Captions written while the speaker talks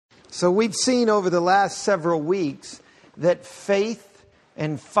So we've seen over the last several weeks that faith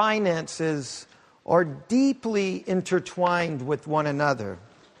and finances are deeply intertwined with one another.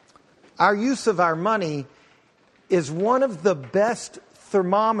 Our use of our money is one of the best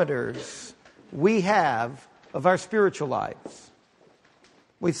thermometers we have of our spiritual lives.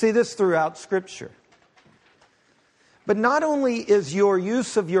 We see this throughout Scripture. But not only is your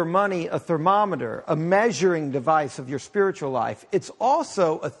use of your money a thermometer, a measuring device of your spiritual life, it's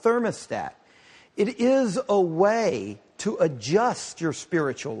also a thermostat. It is a way to adjust your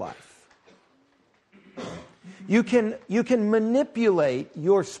spiritual life. You can manipulate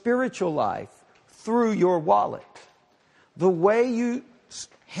your spiritual life through your wallet. The way you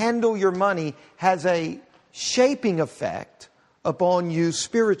handle your money has a shaping effect upon you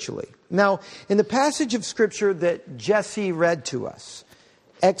spiritually. Now, in the passage of Scripture that Jesse read to us,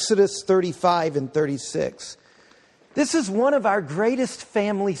 Exodus 35 and 36, this is one of our greatest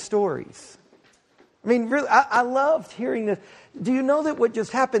family stories. I mean, really, I loved hearing this. Do you know that what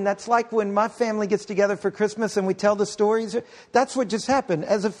just happened, that's like when my family gets together for Christmas and we tell the stories? That's what just happened.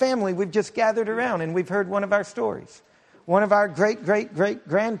 As a family, we've just gathered around and we've heard one of our stories. One of our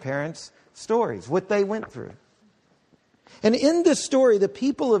great-great-great-grandparents' stories, what they went through. And in this story, the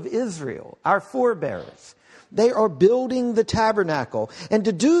people of Israel, our forebears, they are building the tabernacle. And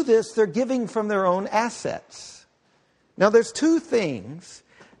to do this, they're giving from their own assets. Now, there's two things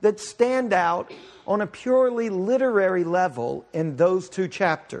that stand out on a purely literary level in those two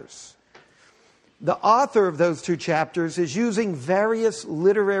chapters. The author of those two chapters is using various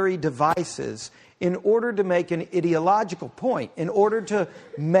literary devices in order to make an ideological point, in order to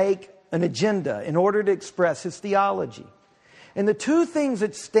make an agenda, in order to express his theology. And the two things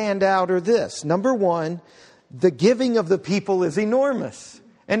that stand out are this. Number one, the giving of the people is enormous.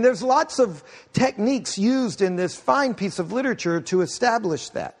 And there's lots of techniques used in this fine piece of literature to establish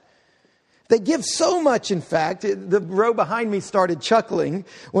that. They give so much, in fact, the row behind me started chuckling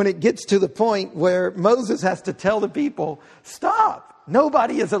when it gets to the point where Moses has to tell the people, stop,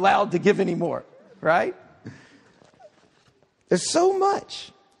 nobody is allowed to give anymore, right? There's so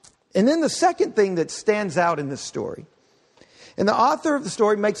much. And then the second thing that stands out in this story, and the author of the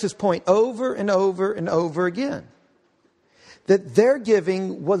story makes this point over and over and over again, that their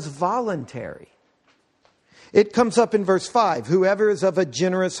giving was voluntary. It comes up in verse 5, whoever is of a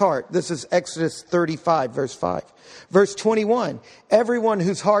generous heart. This is Exodus 35, verse 5. Verse 21, everyone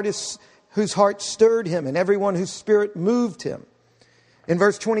whose heart stirred him and everyone whose spirit moved him. In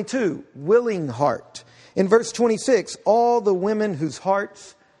verse 22, willing heart. In verse 26, all the women whose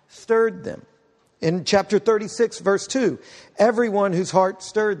hearts stirred them. In chapter 36, verse 2, everyone whose heart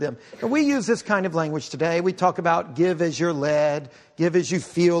stirred them. And we use this kind of language today. We talk about give as you're led, give as you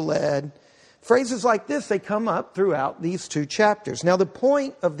feel led. Phrases like this, they come up throughout these two chapters. Now, the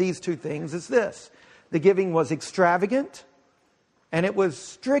point of these two things is this. The giving was extravagant, and it was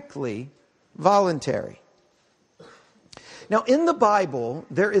strictly voluntary. Now, in the Bible,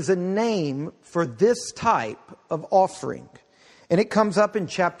 there is a name for this type of offering. And it comes up in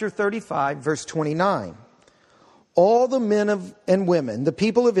chapter 35, verse 29. All the men and women, the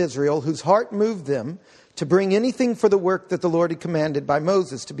people of Israel, whose heart moved them to bring anything for the work that the Lord had commanded by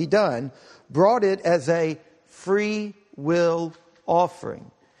Moses to be done, brought it as a free will offering.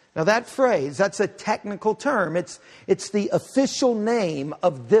 Now that phrase, that's a technical term. It's the official name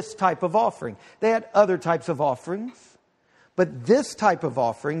of this type of offering. They had other types of offerings, but this type of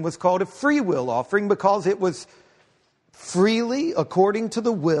offering was called a free will offering because it was freely according to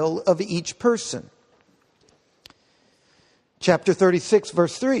the will of each person. Chapter 36,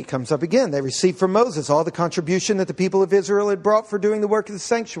 verse 3 comes up again. They received from Moses all the contribution that the people of Israel had brought for doing the work of the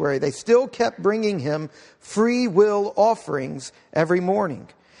sanctuary. They still kept bringing him free will offerings every morning.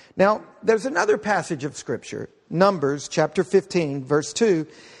 Now, there's another passage of Scripture, Numbers chapter 15, verse 2.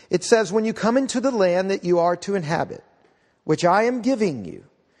 It says, when you come into the land that you are to inhabit, which I am giving you,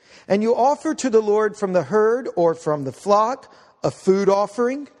 and you offer to the Lord from the herd or from the flock a food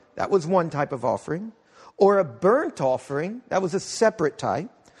offering, that was one type of offering, or a burnt offering, that was a separate type,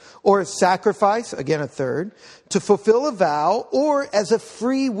 or a sacrifice, again a third, to fulfill a vow, or as a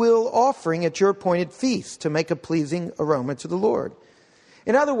free will offering at your appointed feast to make a pleasing aroma to the Lord.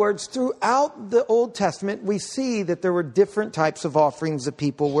 In other words, throughout the Old Testament, we see that there were different types of offerings that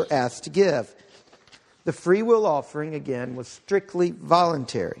people were asked to give. The free will offering, again, was strictly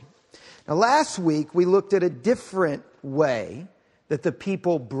voluntary. Now, last week, we looked at a different way that the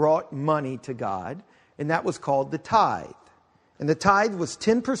people brought money to God, and that was called the tithe. And the tithe was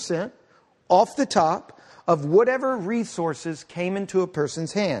 10% off the top of whatever resources came into a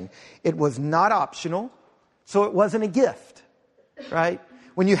person's hand. It was not optional, so it wasn't a gift, right?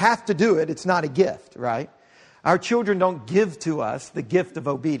 When you have to do it, it's not a gift, right? Our children don't give to us the gift of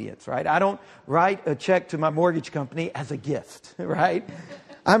obedience, right? I don't write a check to my mortgage company as a gift, right?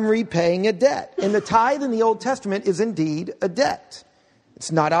 I'm repaying a debt. And the tithe in the Old Testament is indeed a debt.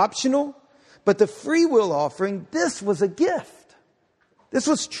 It's not optional, but the free will offering, this was a gift. This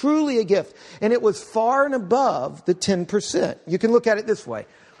was truly a gift. And it was far and above the 10%. You can look at it this way.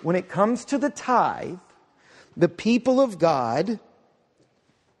 When it comes to the tithe, the people of God...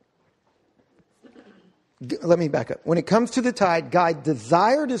 Let me back up. When it comes to the tithe, God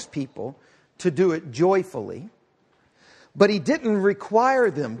desired His people to do it joyfully, but He didn't require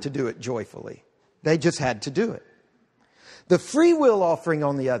them to do it joyfully. They just had to do it. The free will offering,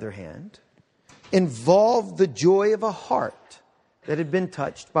 on the other hand, involved the joy of a heart that had been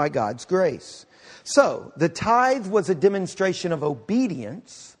touched by God's grace. So, the tithe was a demonstration of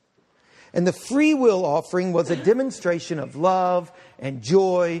obedience, and the free will offering was a demonstration of love and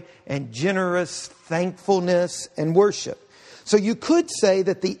joy and generous thankfulness and worship. So you could say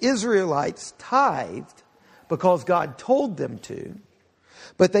that the Israelites tithed because God told them to,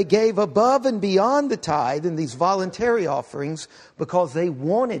 but they gave above and beyond the tithe in these voluntary offerings because they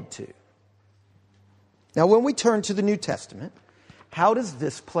wanted to. Now, when we turn to the New Testament, how does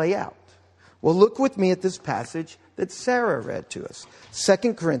this play out? Well, look with me at this passage that Sarah read to us.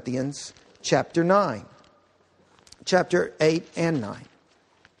 2 Corinthians chapter 9. Chapter 8 and 9.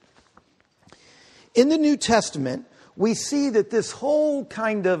 In the New Testament, we see that this whole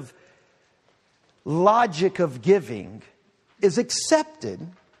kind of logic of giving is accepted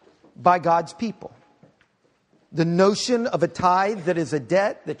by God's people. The notion of a tithe that is a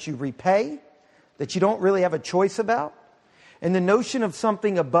debt that you repay, that you don't really have a choice about, and the notion of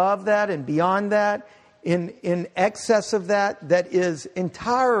something above that and beyond that, in excess of that, that is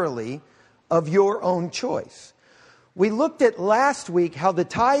entirely of your own choice. We looked at last week how the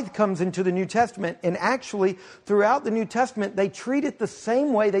tithe comes into the New Testament, and actually throughout the New Testament they treat it the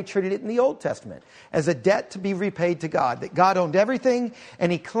same way they treated it in the Old Testament, as a debt to be repaid to God, that God owned everything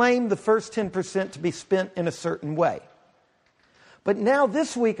and He claimed the first 10% to be spent in a certain way. But now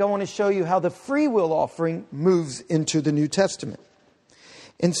this week I want to show you how the free will offering moves into the New Testament.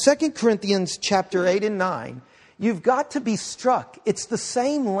 In 2 Corinthians chapter 8 and 9, you've got to be struck. It's the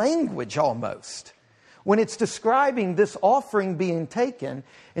same language almost. When it's describing this offering being taken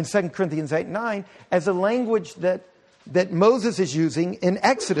in 2 Corinthians 8 and 9 as a language that Moses is using in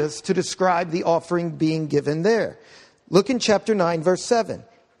Exodus to describe the offering being given there. Look in chapter 9, verse 7.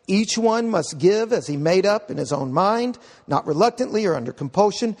 Each one must give as he made up in his own mind, not reluctantly or under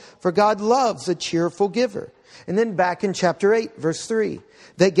compulsion, for God loves a cheerful giver. And then back in chapter 8, verse 3.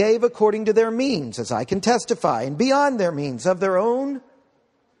 They gave according to their means, as I can testify, and beyond their means, of their own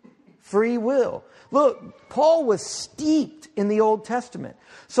free will. Look, Paul was steeped in the Old Testament.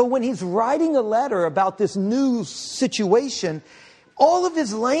 So when he's writing a letter about this new situation, all of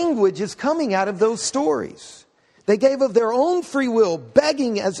his language is coming out of those stories. They gave of their own free will,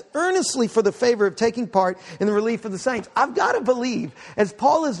 begging as earnestly for the favor of taking part in the relief of the saints. I've got to believe, as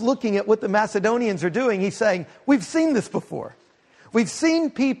Paul is looking at what the Macedonians are doing, he's saying, we've seen this before. We've seen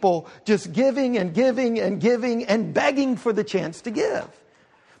people just giving and giving and giving and begging for the chance to give.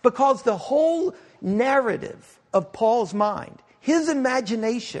 Because the whole narrative of Paul's mind, his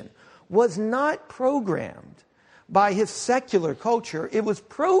imagination, was not programmed by his secular culture. It was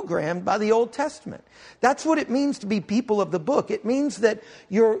programmed by the Old Testament. That's what it means to be people of the book. It means that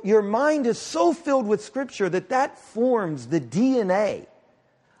your mind is so filled with Scripture that forms the DNA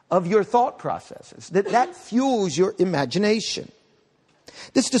of your thought processes, that fuels your imagination.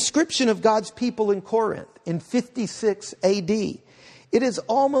 This description of God's people in Corinth in 56 AD, it is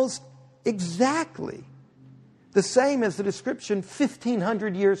almost exactly the same as the description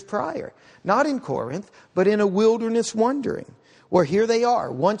 1,500 years prior. Not in Corinth, but in a wilderness wandering, where here they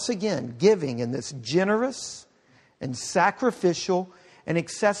are, once again, giving in this generous and sacrificial and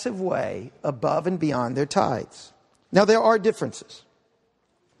excessive way above and beyond their tithes. Now, there are differences.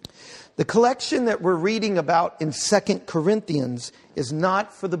 The collection that we're reading about in 2 Corinthians is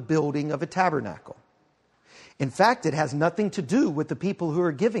not for the building of a tabernacle. In fact, it has nothing to do with the people who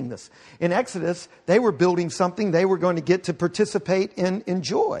are giving this. In Exodus, they were building something they were going to get to participate in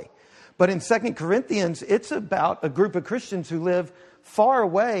enjoy. But in 2 Corinthians, it's about a group of Christians who live far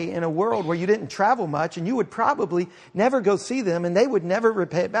away in a world where you didn't travel much, and you would probably never go see them, and they would never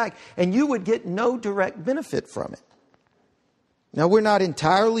repay it back, and you would get no direct benefit from it. Now, we're not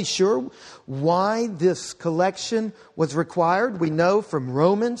entirely sure why this collection was required. We know from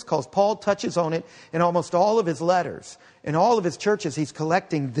Romans, because Paul touches on it in almost all of his letters. In all of his churches, he's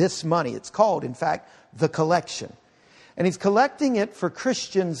collecting this money. It's called, in fact, the collection. And he's collecting it for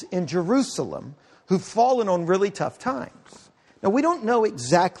Christians in Jerusalem who've fallen on really tough times. Now, we don't know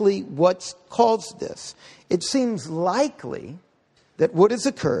exactly what's caused this. It seems likely that what has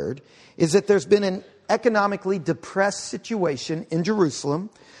occurred is that there's been an economically depressed situation in Jerusalem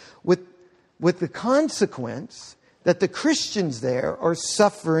with the consequence that the Christians there are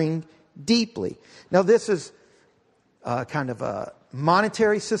suffering deeply. Now, this is kind of a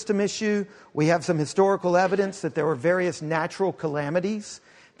monetary system issue. We have some historical evidence that there were various natural calamities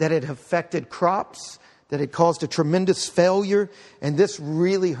that had affected crops, that had caused a tremendous failure, and this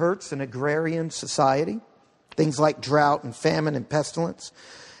really hurts an agrarian society. Things like drought and famine and pestilence.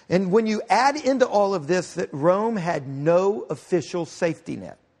 And when you add into all of this that Rome had no official safety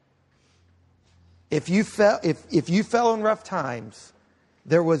net. If you fell in rough times,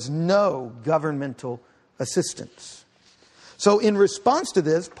 there was no governmental assistance. So in response to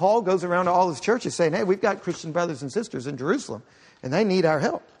this, Paul goes around to all his churches saying, hey, we've got Christian brothers and sisters in Jerusalem, and they need our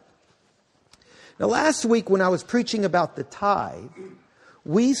help. Now, last week when I was preaching about the tithe,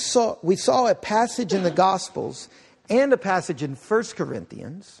 we saw a passage in the Gospels and a passage in 1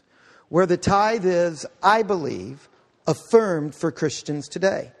 Corinthians where the tithe is, I believe, affirmed for Christians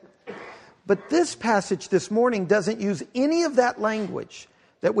today. But this passage this morning doesn't use any of that language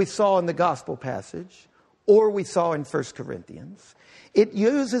that we saw in the Gospel passage or we saw in 1 Corinthians. It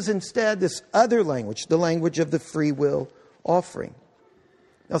uses instead this other language, the language of the free will offering.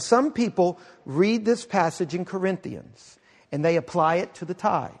 Now, some people read this passage in Corinthians and they apply it to the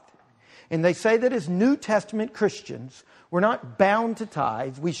tithe. And they say that as New Testament Christians, we're not bound to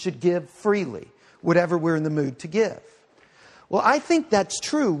tithe. We should give freely, whatever we're in the mood to give. Well, I think that's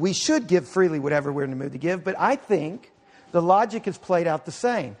true. We should give freely whatever we're in the mood to give. But I think the logic is played out the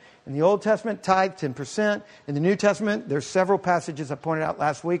same. In the Old Testament, tithe 10%. In the New Testament, there's several passages I pointed out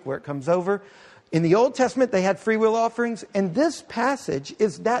last week where it comes over. In the Old Testament, they had free will offerings. And this passage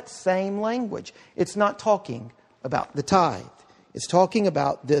is that same language. It's not talking about the tithe. It's talking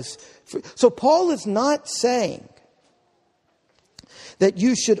about this. So Paul is not saying that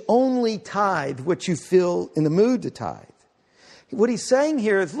you should only tithe what you feel in the mood to tithe. What he's saying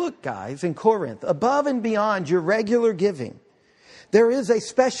here is, look, guys, in Corinth, above and beyond your regular giving, there is a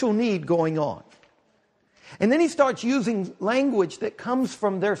special need going on. And then he starts using language that comes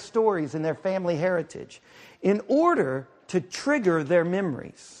from their stories and their family heritage in order to trigger their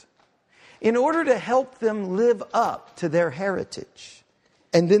memories, in order to help them live up to their heritage.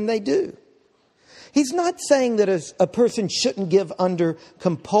 And then they do. He's not saying that a person shouldn't give under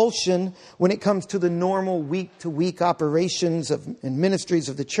compulsion when it comes to the normal week-to-week operations and ministries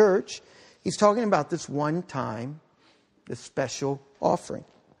of the church. He's talking about this one time, this special offering.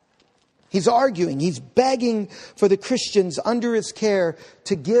 He's arguing, he's begging for the Christians under his care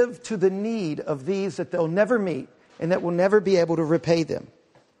to give to the need of these that they'll never meet and that will never be able to repay them.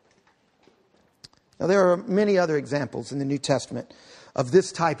 Now, there are many other examples in the New Testament of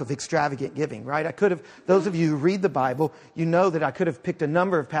this type of extravagant giving, right? Those of you who read the Bible, you know that I could have picked a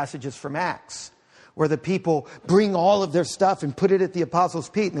number of passages from Acts where the people bring all of their stuff and put it at the apostles'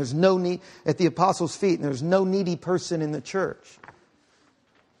 feet, and there's no need at the apostles' feet, and there's no needy person in the church.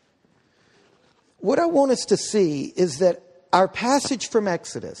 What I want us to see is that our passage from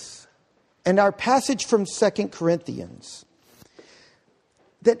Exodus and our passage from 2 Corinthians,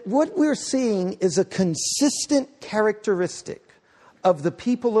 that what we're seeing is a consistent characteristic of the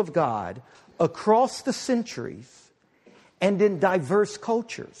people of God across the centuries and in diverse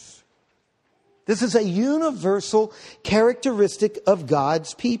cultures. This is a universal characteristic of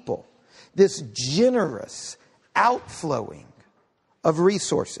God's people. This generous outflowing of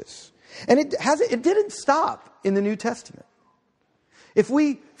resources. And it didn't stop in the New Testament. If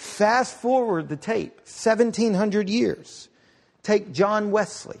we fast forward the tape 1,700 years, take John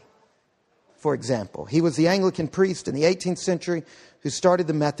Wesley, for example. He was the Anglican priest in the 18th century who started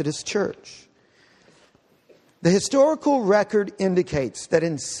the Methodist Church. The historical record indicates that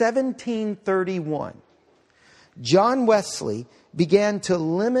in 1731, John Wesley began to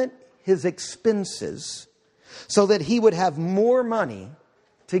limit his expenses so that he would have more money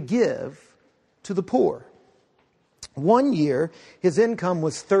to give to the poor. One year, his income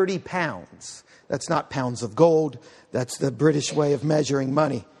was 30 pounds. That's not pounds of gold. That's the British way of measuring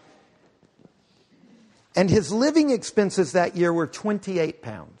money. And his living expenses that year were 28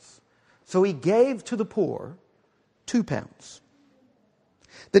 pounds. So he gave to the poor 2 pounds.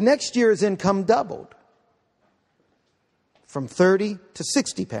 The next year his income doubled from 30 to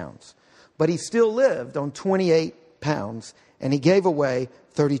 60 pounds. But he still lived on 28 pounds and he gave away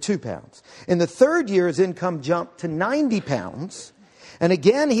 32 pounds. In the third year his income jumped to 90 pounds. And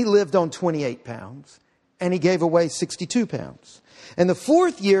again he lived on 28 pounds and he gave away 62 pounds. And the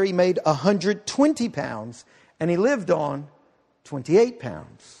fourth year, he made 120 pounds, and he lived on 28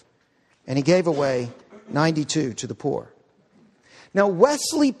 pounds. And he gave away 92 to the poor. Now,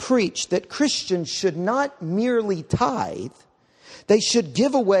 Wesley preached that Christians should not merely tithe, they should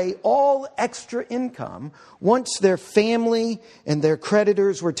give away all extra income once their family and their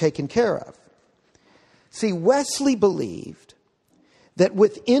creditors were taken care of. See, Wesley believed that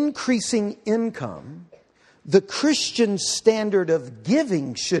with increasing income, the Christian standard of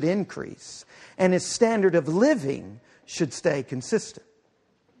giving should increase, and his standard of living should stay consistent.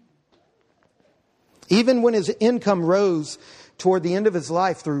 Even when his income rose toward the end of his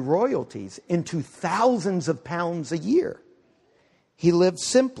life through royalties into thousands of pounds a year, he lived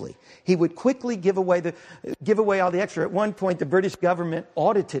simply. He would quickly give away all the extra. At one point, the British government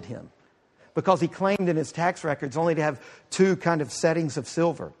audited him because he claimed in his tax records only to have 2 kind of settings of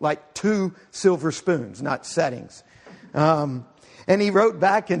silver, like 2 silver spoons, not settings. And he wrote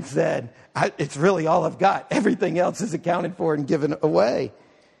back and said, it's really all I've got. Everything else is accounted for and given away.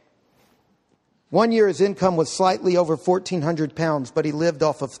 One year his income was slightly over 1,400 pounds, but he lived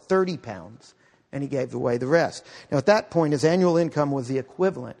off of 30 pounds, and he gave away the rest. Now, at that point, his annual income was the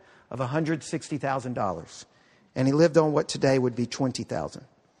equivalent of $160,000, and he lived on what today would be $20,000.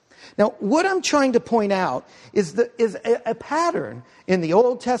 Now, what I'm trying to point out is a pattern in the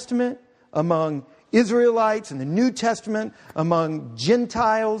Old Testament among Israelites, in the New Testament among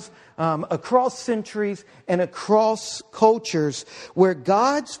Gentiles, across centuries and across cultures, where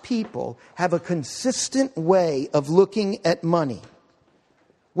God's people have a consistent way of looking at money.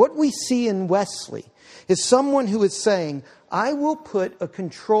 What we see in Wesley is someone who is saying, I will put a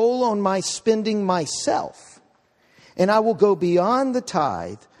control on my spending myself, and I will go beyond the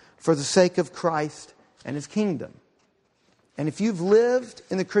tithe for the sake of Christ and His kingdom. And if you've lived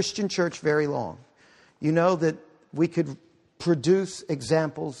in the Christian church very long, you know that we could produce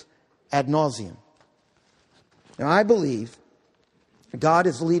examples ad nauseum. Now, I believe God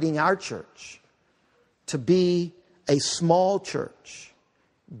is leading our church to be a small church,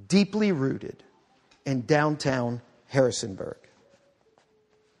 deeply rooted in downtown Harrisonburg.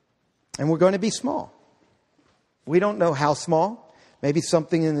 And we're going to be small. We don't know how small. Maybe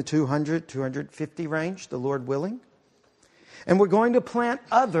something in the 200, 250 range, the Lord willing. And we're going to plant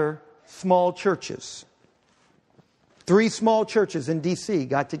other small churches. 3 small churches in D.C.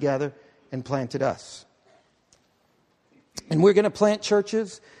 got together and planted us. And we're going to plant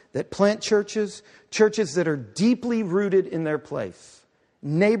churches that are deeply rooted in their place.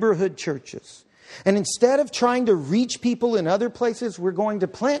 Neighborhood churches. And instead of trying to reach people in other places, we're going to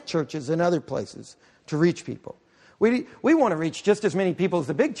plant churches in other places to reach people. We want to reach just as many people as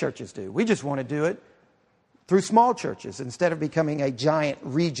the big churches do. We just want to do it through small churches instead of becoming a giant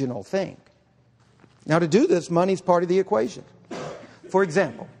regional thing. Now, to do this, money's part of the equation. For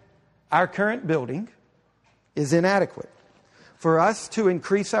example, our current building is inadequate. For us to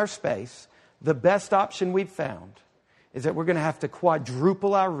increase our space, the best option we've found is that we're going to have to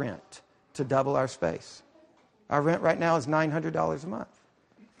quadruple our rent to double our space. Our rent right now is $900 a month.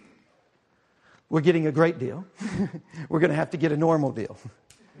 We're getting a great deal. We're going to have to get a normal deal,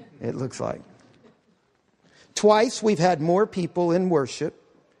 it looks like. Twice we've had more people in worship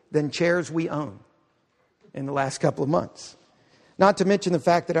than chairs we own in the last couple of months. Not to mention the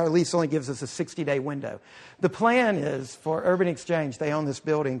fact that our lease only gives us a 60-day window. The plan is for Urban Exchange, they own this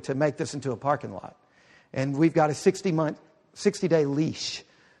building, to make this into a parking lot. And we've got a 60-day leash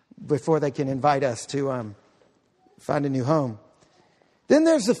before they can invite us to find a new home. Then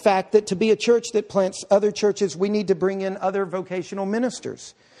there's the fact that to be a church that plants other churches, we need to bring in other vocational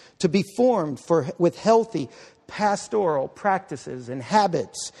ministers to be formed with healthy pastoral practices and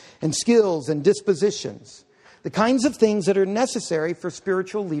habits and skills and dispositions. The kinds of things that are necessary for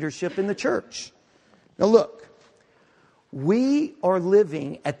spiritual leadership in the church. Now look, we are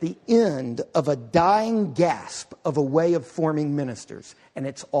living at the end of a dying gasp of a way of forming ministers, and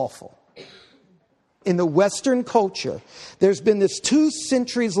it's awful. In the Western culture, there's been this 2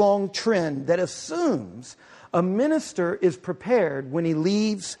 centuries long trend that assumes a minister is prepared when he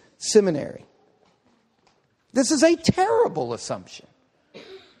leaves seminary. This is a terrible assumption.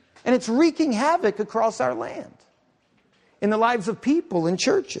 And it's wreaking havoc across our land, in the lives of people and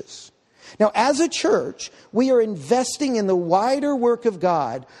churches. Now, as a church, we are investing in the wider work of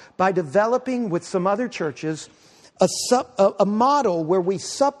God by developing with some other churches a model where we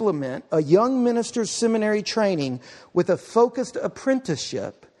supplement a young minister's seminary training with a focused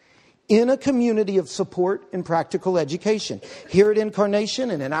apprenticeship in a community of support and practical education. Here at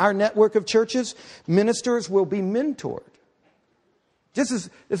Incarnation and in our network of churches, ministers will be mentored Just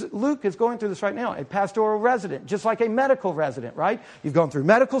as Luke is going through this right now, a pastoral resident, just like a medical resident, right? You've gone through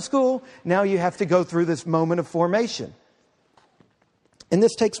medical school, now you have to go through this moment of formation. And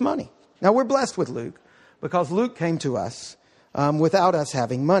this takes money. Now we're blessed with Luke because Luke came to us without us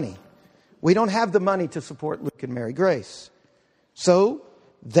having money. We don't have the money to support Luke and Mary Grace. So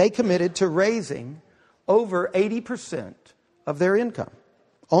they committed to raising over 80% of their income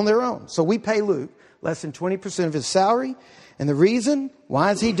on their own. So we pay Luke less than 20% of his salary. And the reason,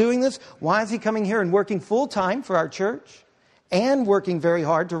 why is he doing this? Why is he coming here and working full time for our church and working very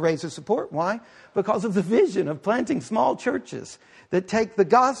hard to raise his support? Why? Because of the vision of planting small churches that take the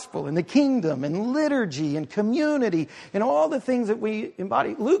gospel and the kingdom and liturgy and community and all the things that we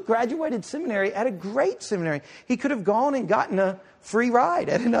embody. Luke graduated seminary at a great seminary. He could have gone and gotten a free ride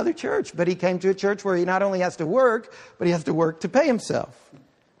at another church, but he came to a church where he not only has to work, but he has to work to pay himself.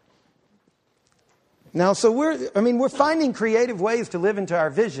 Now, so we're finding creative ways to live into our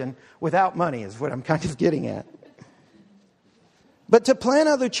vision without money is what I'm kind of getting at. But to plant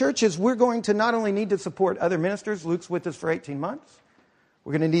other churches, we're going to not only need to support other ministers. Luke's with us for 18 months.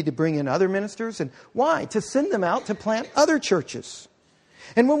 We're going to need to bring in other ministers. And why? To send them out to plant other churches.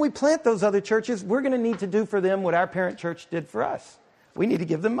 And when we plant those other churches, we're going to need to do for them what our parent church did for us. We need to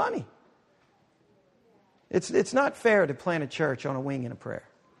give them money. It's not fair to plant a church on a wing and a prayer.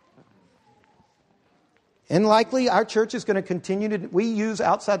 And likely our church is going to continue we use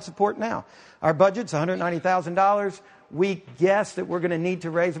outside support now. Our budget's $190,000. We guess that we're going to need to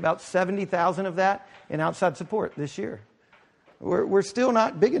raise about $70,000 of that in outside support this year. We're still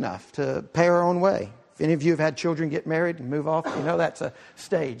not big enough to pay our own way. If any of you have had children get married and move off, you know that's a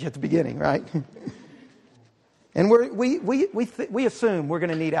stage at the beginning, right? And we assume we're going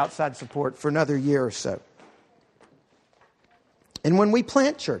to need outside support for another year or so. And when we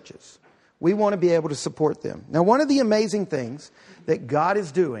plant churches, we want to be able to support them. Now, one of the amazing things that God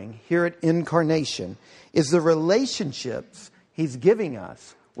is doing here at Incarnation is the relationships He's giving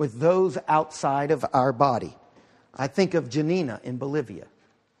us with those outside of our body. I think of Janina in Bolivia,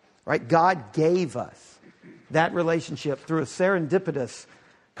 right? God gave us that relationship through a serendipitous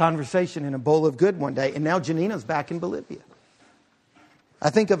conversation in a bowl of good one day, and now Janina's back in Bolivia.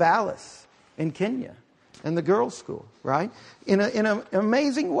 I think of Alice in Kenya and the girls' school, right? In an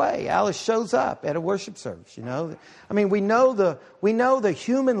amazing way, Alice shows up at a worship service, you know. I mean, we know the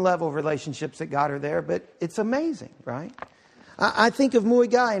human level relationships that God are there, but it's amazing, right? I think of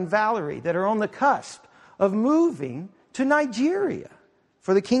Muigai and Valerie that are on the cusp of moving to Nigeria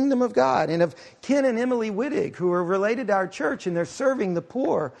for the kingdom of God, and of Ken and Emily Wittig, who are related to our church, and they're serving the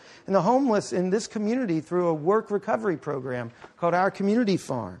poor and the homeless in this community through a work recovery program called Our Community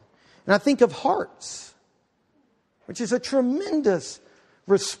Farm. And I think of Hearts, which is a tremendous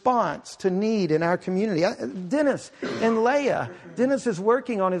response to need in our community. Dennis and Leah. Dennis is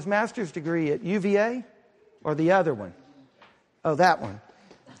working on his master's degree at UVA, or the other one. Oh, that one.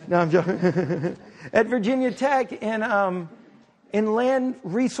 No, I'm joking. At Virginia Tech in land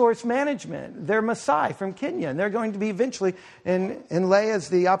resource management. They're Maasai from Kenya, and they're going to be eventually, and Leah's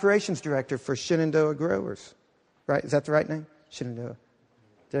the operations director for Shenandoah Growers. Right? Is that the right name? Shenandoah.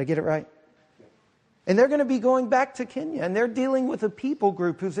 Did I get it right? And they're going to be going back to Kenya, and they're dealing with a people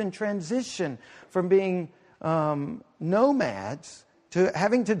group who's in transition from being nomads to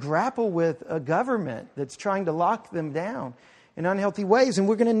having to grapple with a government that's trying to lock them down in unhealthy ways. And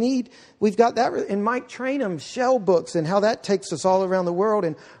we've got that in Mike Trainum's Shell books and how that takes us all around the world,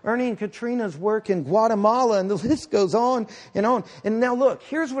 and Ernie and Katrina's work in Guatemala, and the list goes on and on. And now look,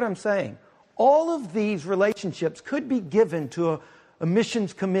 here's what I'm saying. All of these relationships could be given to a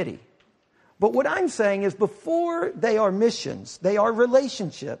missions committee. But what I'm saying is, before they are missions, they are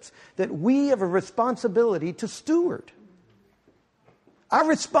relationships that we have a responsibility to steward. Our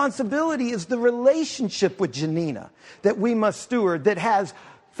responsibility is the relationship with Janina that we must steward, that has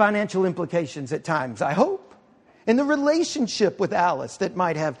financial implications at times, I hope. And the relationship with Alice that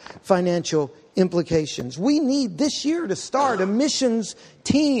might have financial implications. We need this year to start a missions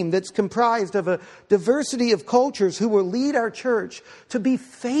team that's comprised of a diversity of cultures who will lead our church to be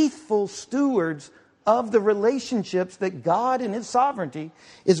faithful stewards of the relationships that God in His sovereignty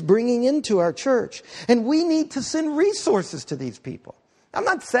is bringing into our church. And we need to send resources to these people. I'm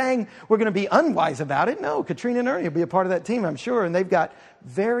not saying we're going to be unwise about it. No, Katrina and Ernie will be a part of that team, I'm sure. And they've got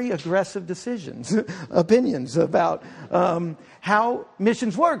very aggressive opinions about how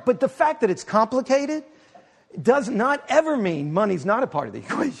missions work. But the fact that it's complicated does not ever mean money's not a part of the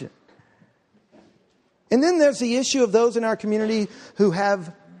equation. And then there's the issue of those in our community who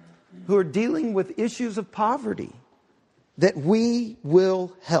are dealing with issues of poverty that we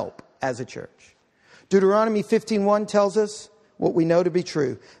will help as a church. Deuteronomy 15:1 tells us, what we know to be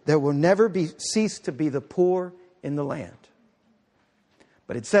true. There will never cease to be the poor in the land.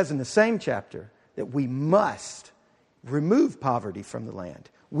 But it says in the same chapter that we must remove poverty from the land.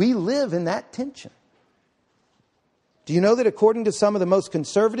 We live in that tension. Do you know that according to some of the most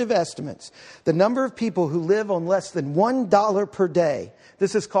conservative estimates, the number of people who live on less than $1 per day,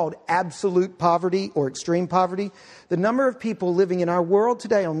 this is called absolute poverty or extreme poverty, the number of people living in our world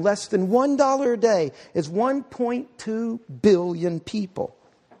today on less than $1 a day is 1.2 billion people.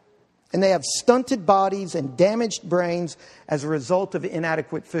 And they have stunted bodies and damaged brains as a result of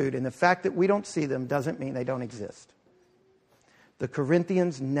inadequate food. And the fact that we don't see them doesn't mean they don't exist. The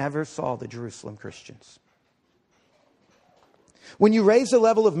Corinthians never saw the Jerusalem Christians. When you raise the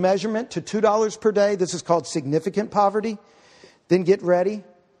level of measurement to $2 per day, this is called significant poverty, then get ready.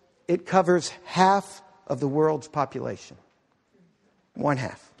 It covers half of the world's population.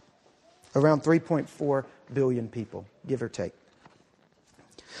 1/2. Around 3.4 billion people, give or take.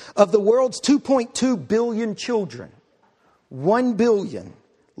 Of the world's 2.2 billion children, 1 billion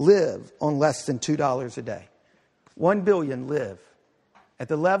live on less than $2 a day. 1 billion live at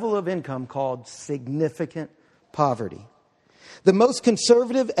the level of income called significant poverty. The most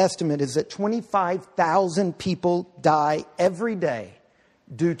conservative estimate is that 25,000 people die every day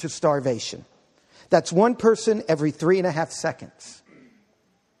due to starvation. That's one person every 3.5 seconds.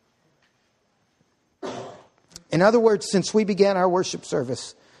 In other words, since we began our worship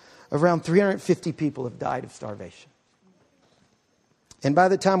service, around 350 people have died of starvation. And by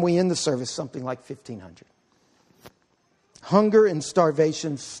the time we end the service, something like 1,500. Hunger and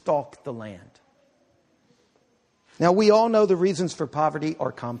starvation stalk the land. Now, we all know the reasons for poverty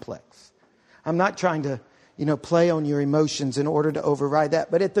are complex. I'm not trying to, play on your emotions in order to override that.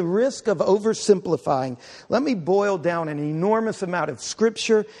 But at the risk of oversimplifying, let me boil down an enormous amount of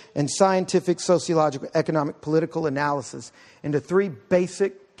scripture and scientific, sociological, economic, political analysis into 3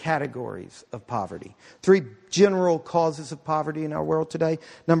 basic categories of poverty. 3 general causes of poverty in our world today.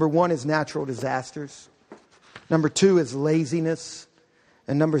 Number 1 is natural disasters. Number 2 is laziness.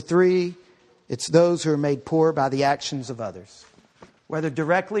 And number 3, it's those who are made poor by the actions of others, whether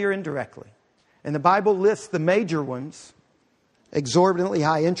directly or indirectly. And the Bible lists the major ones: exorbitantly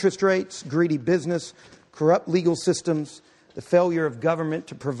high interest rates, greedy business, corrupt legal systems, the failure of government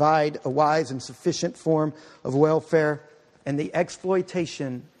to provide a wise and sufficient form of welfare, and the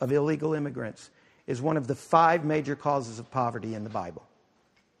exploitation of illegal immigrants is one of the 5 major causes of poverty in the Bible.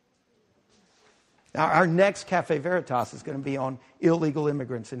 Now, our next Cafe Veritas is going to be on illegal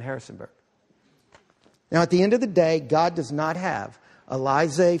immigrants in Harrisonburg. Now, at the end of the day, God does not have a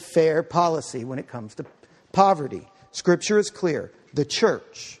laissez-faire policy when it comes to poverty. Scripture is clear. The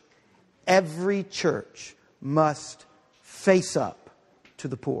church, every church, must face up to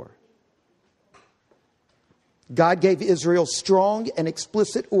the poor. God gave Israel strong and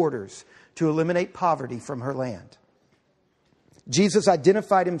explicit orders to eliminate poverty from her land. Jesus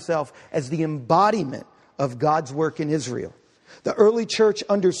identified himself as the embodiment of God's work in Israel. The early church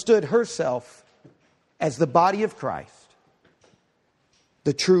understood herself as the body of Christ,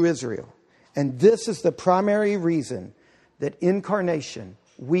 the true Israel. And this is the primary reason that incarnation,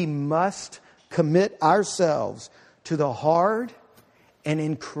 we must commit ourselves to the hard and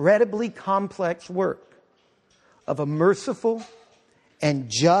incredibly complex work of a merciful and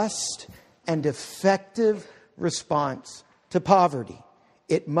just and effective response to poverty.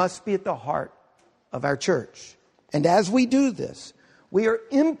 It must be at the heart of our church. And as we do this, we are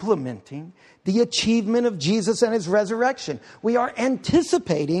implementing the achievement of Jesus and his resurrection. We are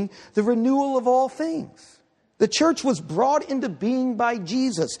anticipating the renewal of all things. The church was brought into being by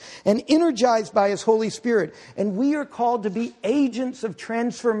Jesus and energized by his Holy Spirit. And we are called to be agents of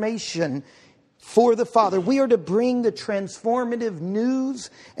transformation for the Father. We are to bring the transformative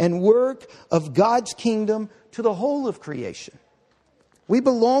news and work of God's kingdom to the whole of creation. We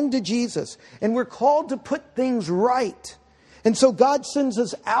belong to Jesus, and we're called to put things right. And so God sends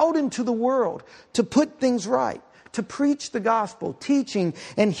us out into the world to put things right, to preach the gospel, teaching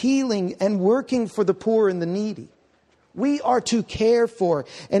and healing and working for the poor and the needy. We are to care for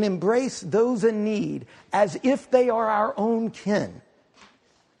and embrace those in need as if they are our own kin.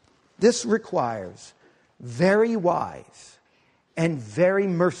 This requires very wise and very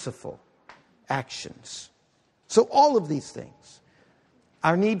merciful actions. So all of these things,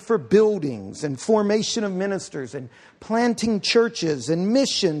 our need for buildings and formation of ministers and planting churches and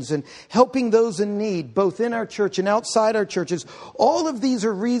missions and helping those in need, both in our church and outside our churches, all of these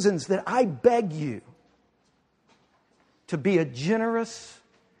are reasons that I beg you to be a generous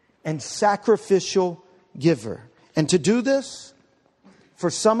and sacrificial giver. And to do this, for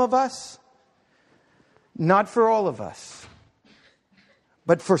some of us, not for all of us,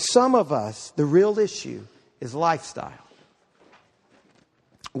 But for some of us, the real issue is lifestyle.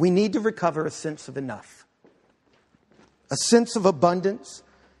 We need to recover a sense of enough. A sense of abundance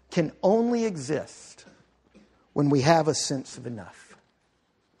can only exist when we have a sense of enough.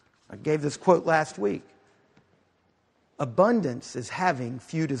 I gave this quote last week. Abundance is having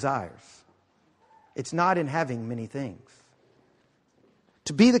few desires. It's not in having many things.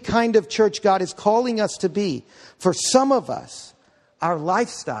 To be the kind of church God is calling us to be, for some of us, our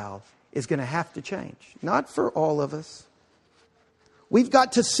lifestyle is going to have to change. Not for all of us. We've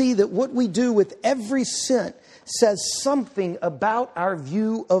got to see that what we do with every cent says something about our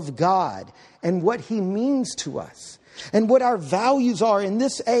view of God and what He means to us and what our values are in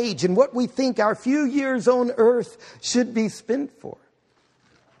this age and what we think our few years on earth should be spent for.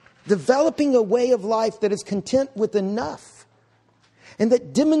 Developing a way of life that is content with enough and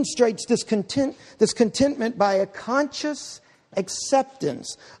that demonstrates this contentment by a conscious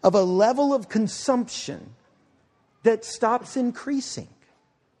acceptance of a level of consumption that stops increasing.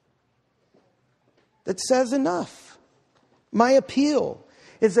 That says enough. My appeal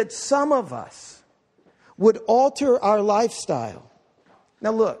is that some of us would alter our lifestyle.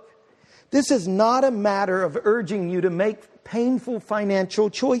 Now look, this is not a matter of urging you to make painful financial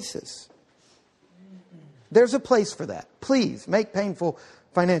choices. There's a place for that. Please make painful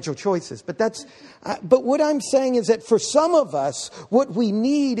financial choices. But what I'm saying is that for some of us, what we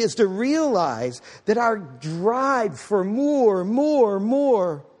need is to realize that our drive for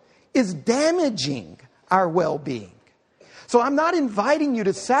more is damaging our well-being. So I'm not inviting you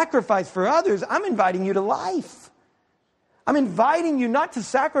to sacrifice for others. I'm inviting you to life. I'm inviting you not to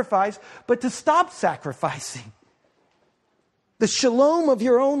sacrifice, but to stop sacrificing. The shalom of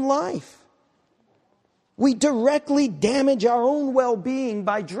your own life. We directly damage our own well-being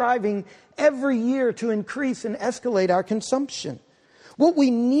by driving every year to increase and escalate our consumption. What we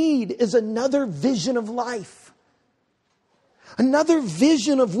need is another vision of life. Another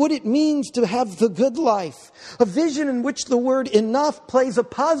vision of what it means to have the good life. A vision in which the word enough plays a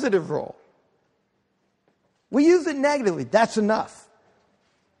positive role. We use it negatively. That's enough.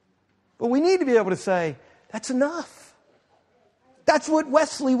 But we need to be able to say, that's enough. That's what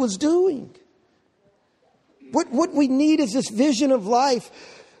Wesley was doing. What we need is this vision of life,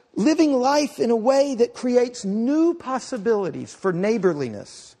 living life in a way that creates new possibilities for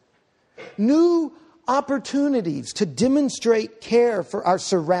neighborliness, new opportunities to demonstrate care for our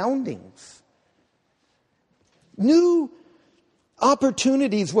surroundings, new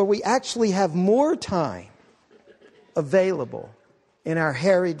opportunities where we actually have more time available in our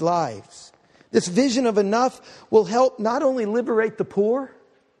harried lives. This vision of enough will help not only liberate the poor,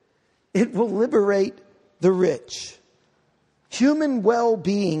 it will liberate the rich. Human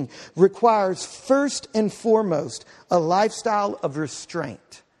well-being requires first and foremost a lifestyle of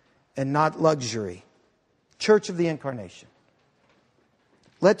restraint and not luxury. Church of the Incarnation.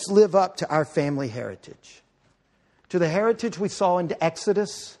 Let's live up to our family heritage. To the heritage we saw in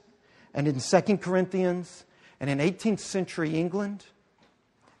Exodus and in 2 Corinthians and in 18th century England.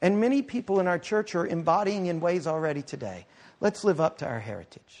 And many people in our church are embodying in ways already today. Let's live up to our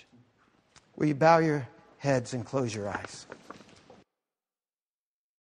heritage. Will you bow your heads and close your eyes?